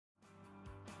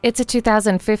It's a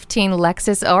 2015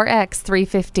 Lexus RX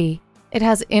 350. It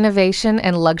has innovation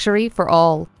and luxury for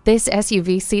all. This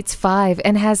SUV seats 5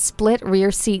 and has split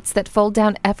rear seats that fold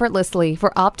down effortlessly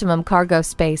for optimum cargo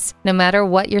space. No matter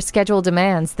what your schedule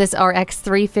demands, this RX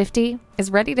 350 is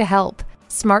ready to help.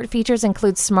 Smart features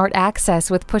include smart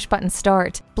access with push-button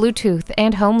start, Bluetooth,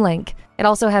 and HomeLink. It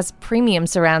also has premium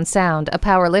surround sound, a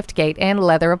power liftgate, and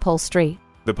leather upholstery.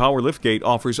 The power liftgate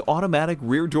offers automatic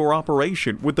rear door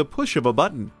operation with the push of a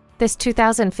button. This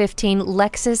 2015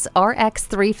 Lexus RX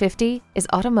 350 is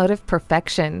automotive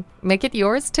perfection. Make it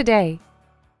yours today.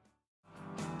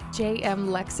 JM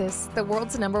Lexus, the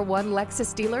world's #1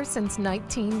 Lexus dealer since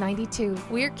 1992.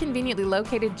 We're conveniently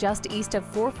located just east of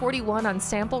 441 on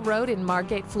Sample Road in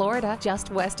Margate, Florida,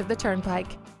 just west of the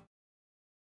Turnpike.